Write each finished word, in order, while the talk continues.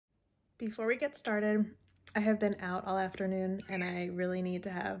Before we get started, I have been out all afternoon and I really need to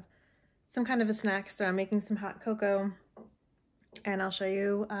have some kind of a snack, so I'm making some hot cocoa and I'll show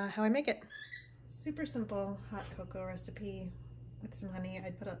you how I make it. Super simple hot cocoa recipe with some honey.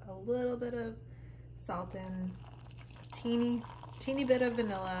 I'd put a little bit of salt in, a teeny bit of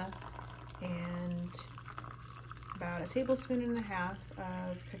vanilla, and about 1.5 tablespoons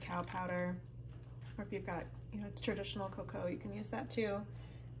of cacao powder, or if you've got, it's traditional cocoa, you can use that too.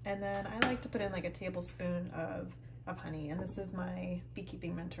 And then I like to put in like 1 tablespoon of honey, and this is my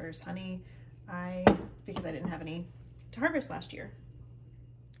beekeeping mentor's honey, because I didn't have any to harvest last year.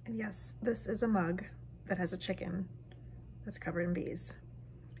 And yes, this is a mug that has a chicken that's covered in bees.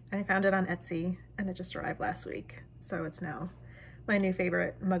 And I found it on Etsy and it just arrived last week, so it's now my new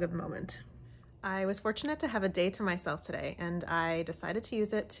favorite mug of the moment. I was fortunate to have a day to myself today, and I decided to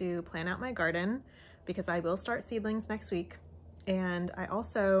use it to plan out my garden because I will start seedlings next week. And I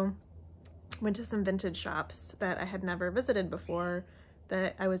also went to some vintage shops that I had never visited before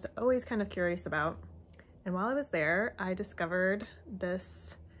that I was always kind of curious about. And while I was there, I discovered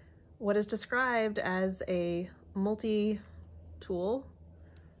this, what is described as a multi-tool.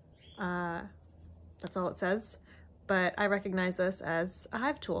 That's all it says, but I recognize this as a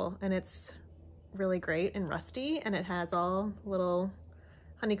Hive tool, and it's really great and rusty, and it has all little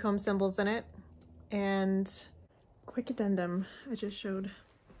honeycomb symbols in it. And quick addendum, I just showed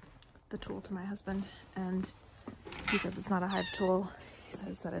the tool to my husband and he says it's not a Hive tool. He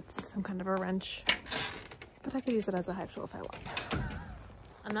says that it's some kind of a wrench, but I could use it as a Hive tool if I want.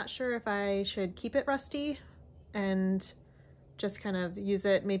 I'm not sure if I should keep it rusty and just kind of use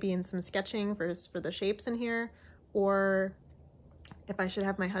it maybe in some sketching for the shapes in here, or if I should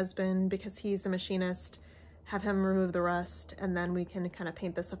have my husband, because he's a machinist, have him remove the rust and then we can kind of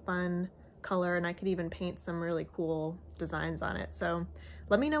paint this a fun color, and I could even paint some really cool designs on it. So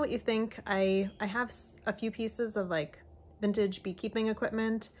let me know what you think. I have a few pieces of like vintage beekeeping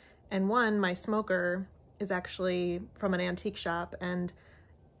equipment, and my smoker is actually from an antique shop and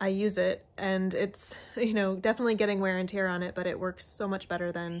I use it, and it's, definitely getting wear and tear on it, but it works so much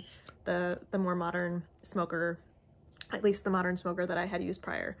better than the more modern smoker, at least the modern smoker that I had used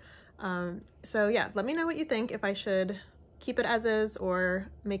prior. So yeah, let me know what you think, if I should keep it as is or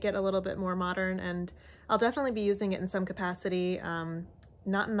make it a little bit more modern. And I'll definitely be using it in some capacity,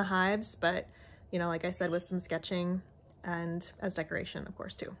 not in the hives, but like I said, with some sketching and as decoration, of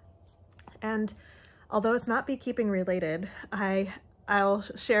course, too. And although it's not beekeeping related, I'll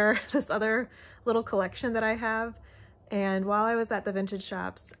share this other little collection that I have. And while I was at the vintage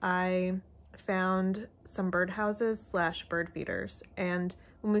shops, I found some birdhouses / bird feeders. And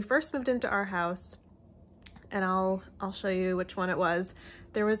when we first moved into our house, and I'll show you which one it was,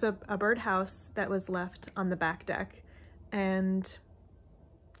 there was a birdhouse that was left on the back deck, and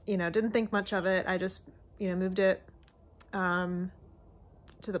didn't think much of it. I just moved it to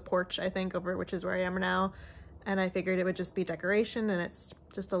the porch, I think, over, which is where I am now, and I figured it would just be decoration, and it's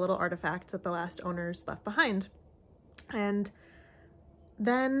just a little artifact that the last owners left behind. And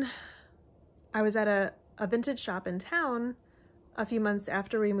then I was at a vintage shop in town a few months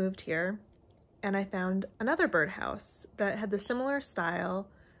after we moved here, and I found another birdhouse that had the similar style,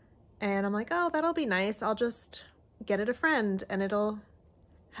 and I'm like, oh, that'll be nice. I'll just get it a friend, and it'll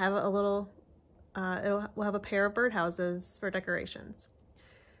have a little, we'll have a pair of birdhouses for decorations.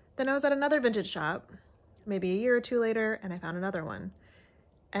 Then I was at another vintage shop, maybe a year or two later, and I found another one.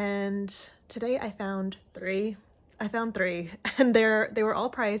 And today I found three. And they were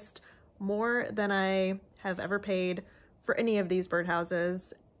all priced more than I have ever paid for any of these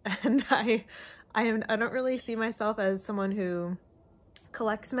birdhouses. And I don't really see myself as someone who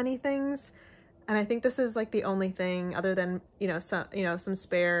collects many things, and I think this is like the only thing, other than some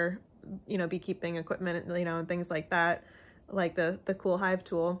spare beekeeping equipment, and things like that, like the cool Hive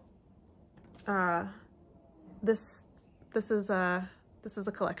tool. This is a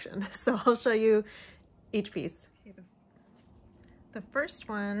collection, so I'll show you each piece. The first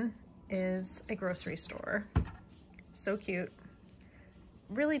one is a grocery store. So cute.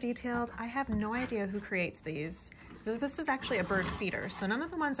 Really detailed. I have no idea who creates these. This is actually a bird feeder. So none of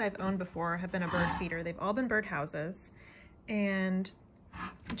the ones I've owned before have been a bird feeder. They've all been birdhouses, and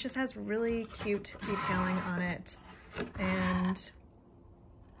it just has really cute detailing on it. And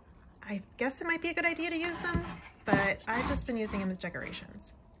I guess it might be a good idea to use them, but I've just been using them as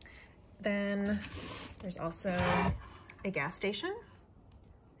decorations. Then there's also a gas station.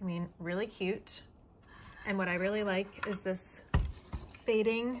 I mean, really cute. And what I really like is this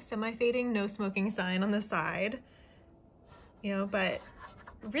semi-fading, no smoking sign on the side, but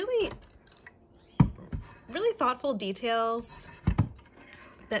really thoughtful details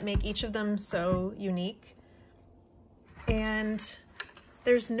that make each of them so unique. And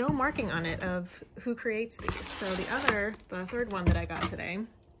there's no marking on it of who creates these. So the third one that I got today,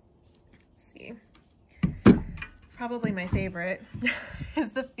 let's see, probably my favorite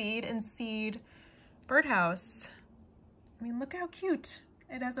is the Feed and Seed birdhouse. I mean, look how cute.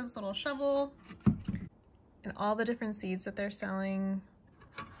 It has this little shovel and all the different seeds that they're selling.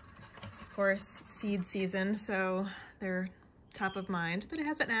 Of course, seed season, so they're top of mind, but it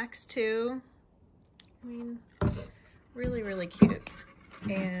has an axe too. I mean, really, really cute.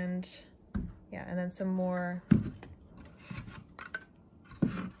 And yeah, and then some more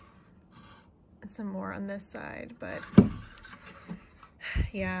on this side, but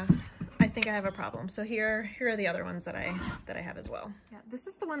yeah, I think I have a problem. So here are the other ones that I have as well. Yeah, this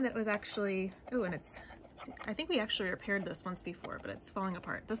is the one that was actually, oh, and I think we actually repaired this once before, but it's falling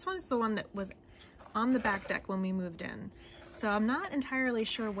apart. This one's the one that was on the back deck when we moved in. So I'm not entirely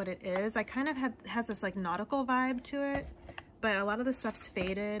sure what it is. I kind of has this like nautical vibe to it, but a lot of the stuff's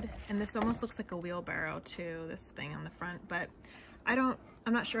faded, and this almost looks like a wheelbarrow too, this thing on the front, but I'm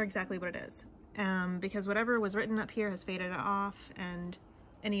not sure exactly what it is, because whatever was written up here has faded off and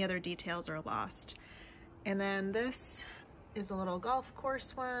any other details are lost. And then this is a little golf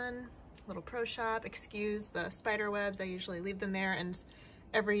course one, little pro shop. Excuse the spider webs, I usually leave them there, and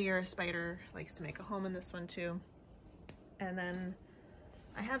every year a spider likes to make a home in this one too. And then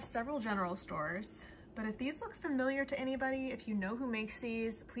I have several general stores, but if these look familiar to anybody, if you know who makes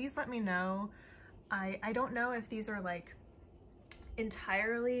these, please let me know. I don't know if these are like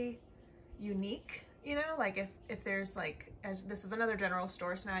entirely unique, you know, like if there's like, as this is another general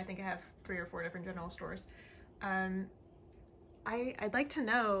store, so now I think I have 3 or 4 different general stores. I'd like to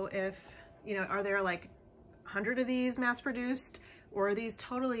know if, you know, are there like 100 of these mass produced, or are these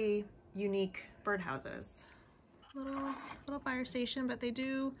totally unique birdhouses? Little fire station, but they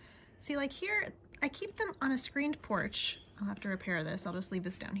do, see, like here, I keep them on a screened porch. I'll have to repair this. I'll just leave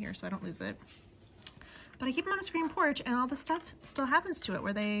this down here so I don't lose it. But I keep them on a screened porch, and all the stuff still happens to it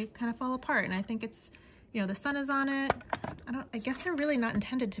where they kind of fall apart. And I think it's, you know, the sun is on it. I guess they're really not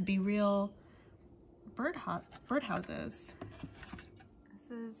intended to be real birdhouses.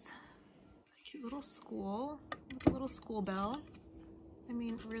 This is a cute little school with a little school bell. I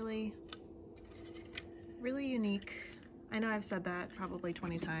mean, really, really unique. I know I've said that probably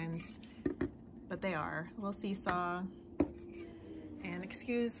 20 times, but they are. A little seesaw. And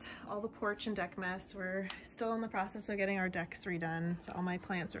excuse all the porch and deck mess. We're still in the process of getting our decks redone, so all my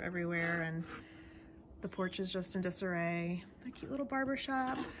plants are everywhere and the porch is just in disarray. A cute little barber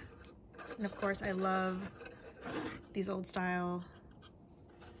shop. And of course, I love these old style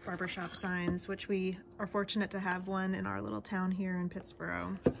barbershop signs, which we are fortunate to have one in our little town here in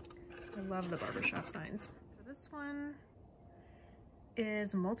Pittsburgh. I love the barbershop signs. So this one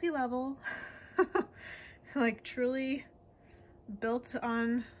is multi-level, like truly built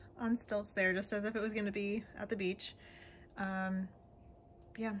on stilts there, just as if it was going to be at the beach.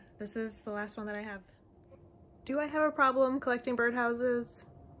 Yeah, this is the last one that I have. Do I have a problem collecting birdhouses?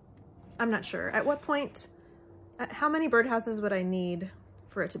 I'm not sure. At what point, how many birdhouses would I need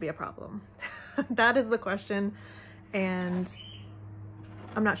for it to be a problem? That is the question, and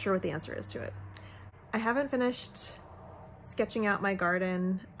I'm not sure what the answer is to it. I haven't finished sketching out my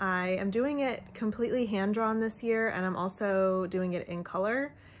garden. I am doing it completely hand-drawn this year, and I'm also doing it in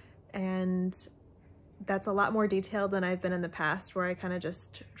color, and that's a lot more detailed than I've been in the past, where I kind of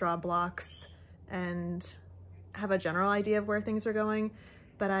just draw blocks and have a general idea of where things are going.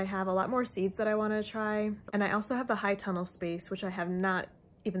 But I have a lot more seeds that I want to try, and I also have the high tunnel space, which I have not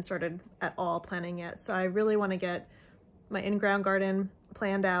even started at all planning yet. So I really want to get my in-ground garden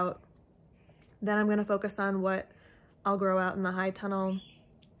planned out. Then I'm going to focus on what I'll grow out in the high tunnel.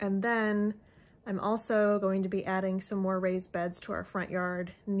 And then I'm also going to be adding some more raised beds to our front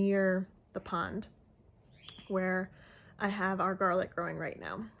yard near the pond where I have our garlic growing right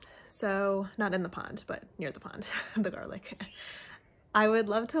now. So not in the pond, but near the pond, the garlic. I would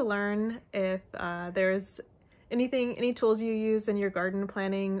love to learn if there's any tools you use in your garden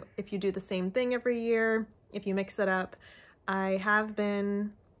planning, if you do the same thing every year, if you mix it up. I have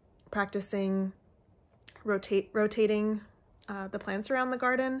been practicing rotating the plants around the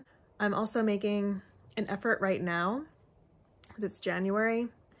garden. I'm also making an effort right now, because it's January,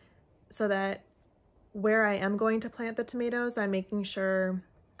 so that where I am going to plant the tomatoes, I'm making sure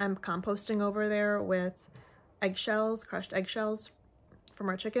I'm composting over there with eggshells, crushed eggshells from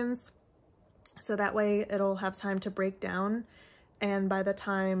our chickens. So that way it'll have time to break down, and by the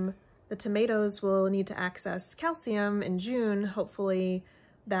time the tomatoes will need to access calcium in June, hopefully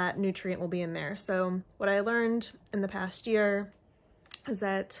that nutrient will be in there. So what I learned in the past year is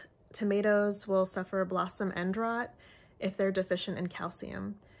that tomatoes will suffer blossom end rot if they're deficient in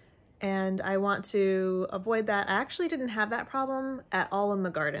calcium. And I want to avoid that. I actually didn't have that problem at all in the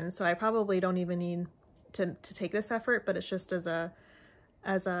garden, so I probably don't even need to take this effort, but it's just as a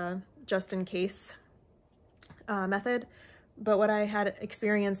just in case method. But what I had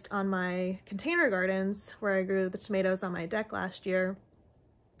experienced on my container gardens, where I grew the tomatoes on my deck last year,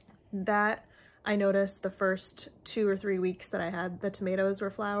 that I noticed the first 2 or 3 weeks that I had the tomatoes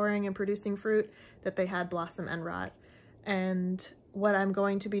were flowering and producing fruit, that they had blossom end rot. And what I'm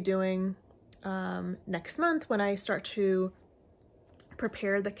going to be doing next month when I start to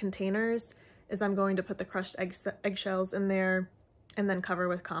prepare the containers is I'm going to put the crushed eggshells in there and then cover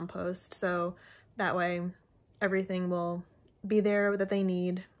with compost. So that way everything will be there that they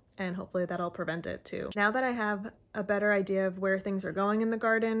need, and hopefully that'll prevent it too. Now that I have a better idea of where things are going in the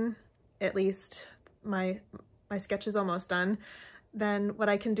garden, at least my sketch is almost done, then what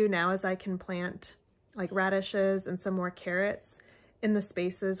I can do now is I can plant like radishes and some more carrots in the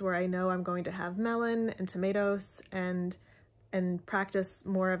spaces where I know I'm going to have melon and tomatoes, and practice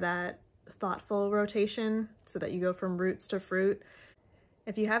more of that thoughtful rotation so that you go from roots to fruit.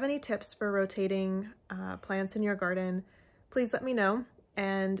 If you have any tips for rotating plants in your garden, please let me know.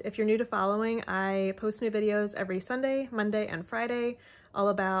 And if you're new to following, I post new videos every Sunday, Monday, and Friday, all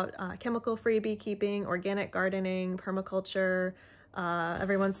about chemical-free beekeeping, organic gardening, permaculture,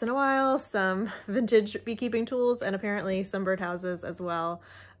 every once in a while, some vintage beekeeping tools, and apparently some birdhouses as well.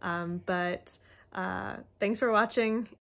 Thanks for watching.